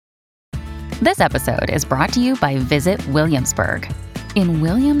This episode is brought to you by Visit Williamsburg. In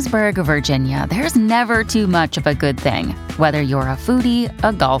Williamsburg, Virginia, there's never too much of a good thing. Whether you're a foodie,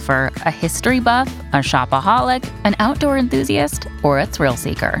 a golfer, a history buff, a shopaholic, an outdoor enthusiast, or a thrill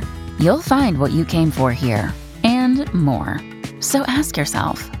seeker, you'll find what you came for here and more. So ask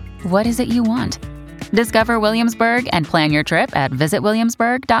yourself, what is it you want? Discover Williamsburg and plan your trip at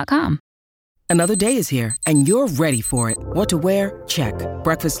visitwilliamsburg.com. Another day is here, and you're ready for it. What to wear? Check.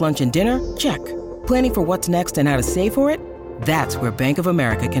 Breakfast, lunch, and dinner? Check. Planning for what's next and how to save for it? That's where Bank of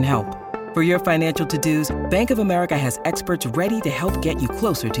America can help. For your financial to-dos, Bank of America has experts ready to help get you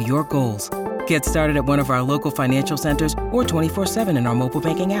closer to your goals. Get started at one of our local financial centers or 24/7 in our mobile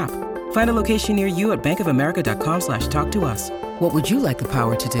banking app. Find a location near you at bankofamerica.com/talktous. What would you like the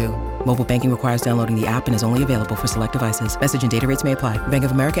power to do? Mobile banking requires downloading the app and is only available for select devices. Message and data rates may apply. Bank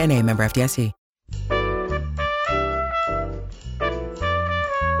of America N.A., member FDIC.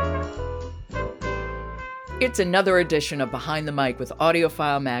 It's another edition of Behind the Mic with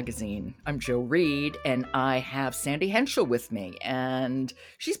AudioFile Magazine. I'm Joe Reed, and I have Sandy Henschel with me, and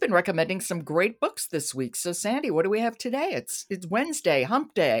she's been recommending some great books this week. So, Sandy, what do we have today? It's Wednesday,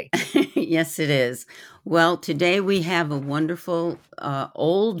 Hump Day. Yes, it is. Well, today we have a wonderful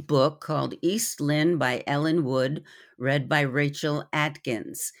old book called East Lynne by Ellen Wood, read by Rachel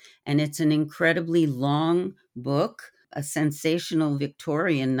Atkins. And it's an incredibly long book, a sensational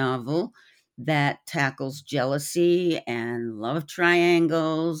Victorian novel that tackles jealousy and love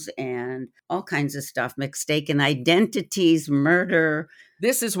triangles and all kinds of stuff, mistaken identities, murder.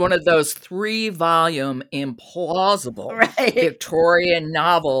 This is one of those 3-volume implausible Victorian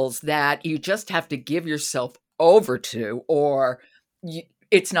novels that you just have to give yourself over to, or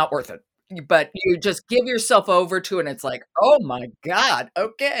it's not worth it. But you just give yourself over to, and it's like, oh my God,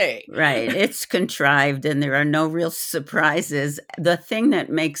 okay. Right. It's contrived, and there are no real surprises. The thing that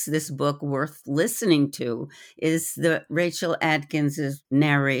makes this book worth listening to is the Rachel Atkins'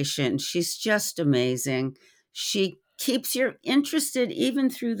 narration. She's just amazing. She keeps you interested even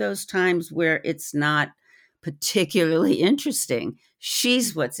through those times where it's not particularly interesting.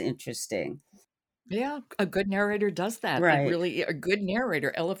 She's what's interesting. Yeah, a good narrator does that. Right. A good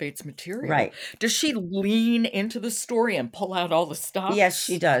narrator elevates material. Right. Does she lean into the story and pull out all the stops? Yes,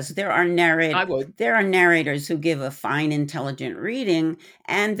 she does. There are narrators who give a fine, intelligent reading,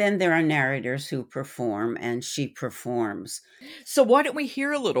 and then there are narrators who perform, and she performs. So why don't we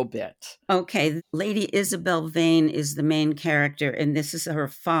hear a little bit? Okay, Lady Isabel Vane is the main character, and this is her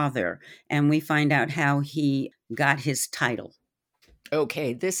father, and we find out how he got his title.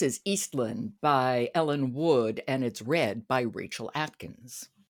 Okay, this is East Lynne by Ellen Wood, and it's read by Rachel Atkins.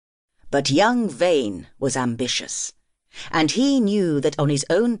 But young Vane was ambitious, and he knew that on his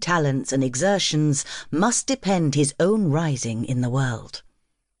own talents and exertions must depend his own rising in the world.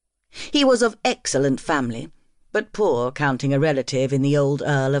 He was of excellent family, but poor counting a relative in the old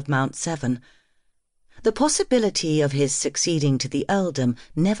Earl of Mount Severn. The possibility of his succeeding to the earldom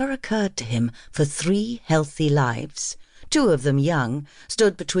never occurred to him for 3 healthy lives. 2 of them young,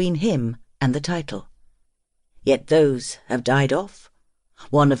 stood between him and the title. Yet those have died off.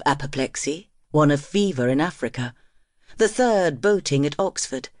 One of apoplexy, one of fever in Africa, the third boating at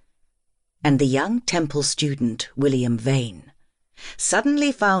Oxford. And the young Temple student, William Vane,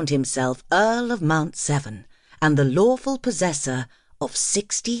 suddenly found himself Earl of Mount Severn and the lawful possessor of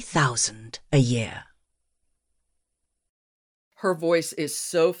 60,000 a year. Her voice is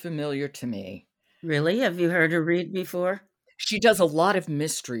so familiar to me. Really? Have you heard her read before? She does a lot of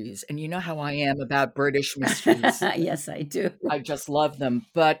mysteries, and you know how I am about British mysteries. Yes, I do. I just love them.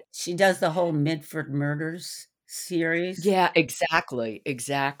 But she does the whole Mitford Murders series. Yeah, exactly.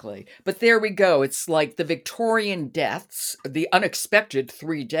 But there we go. It's like the Victorian deaths, the unexpected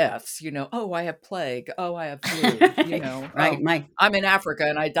 3 deaths, oh, I have plague. Oh, I have flu, Right. Oh, I'm in Africa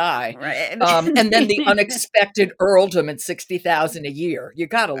and I die. Right. And then the unexpected earldom at 60,000 a year. You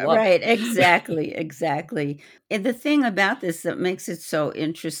got to love right. it. Exactly. And the thing about this that makes it so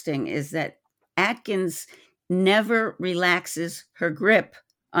interesting is that Atkins never relaxes her grip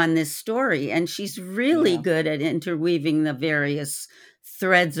on this story, and she's really good at interweaving the various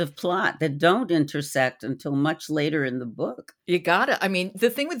threads of plot that don't intersect until much later in the book. You gotta. I mean, the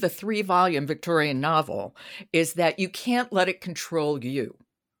thing with the 3-volume Victorian novel is that you can't let it control you.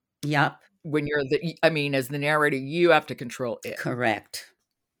 Yep. When you're as the narrator, you have to control it. Correct.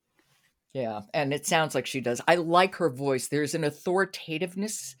 Yeah, and it sounds like she does. I like her voice. There's an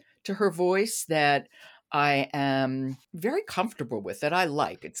authoritativeness to her voice that I am very comfortable with, that I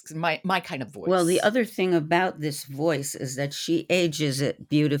like. It's my kind of voice. Well, the other thing about this voice is that she ages it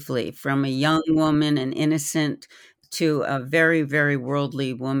beautifully from a young woman, an innocent, to a very, very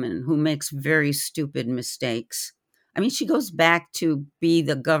worldly woman who makes very stupid mistakes. I mean, she goes back to be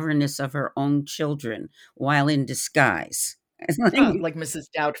the governess of her own children while in disguise. Like Mrs.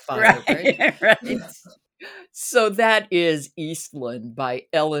 Doubtfire, right? Right. So that is Eastland by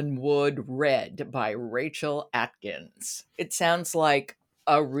Ellen Wood, read by Rachel Atkins. It sounds like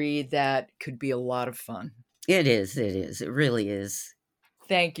a read that could be a lot of fun. It is. It really is.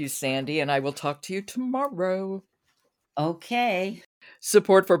 Thank you, Sandy, and I will talk to you tomorrow. Okay.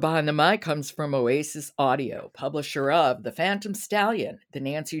 Support for Behind the Mic comes from Oasis Audio, publisher of The Phantom Stallion, The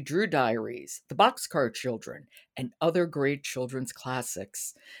Nancy Drew Diaries, The Boxcar Children, and other great children's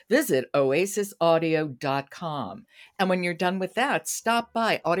classics. Visit oasisaudio.com. And when you're done with that, stop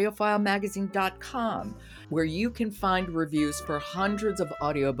by audiofilemagazine.com, where you can find reviews for hundreds of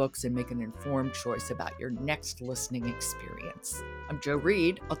audiobooks and make an informed choice about your next listening experience. I'm Jo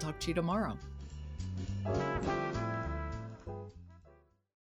Reed. I'll talk to you tomorrow.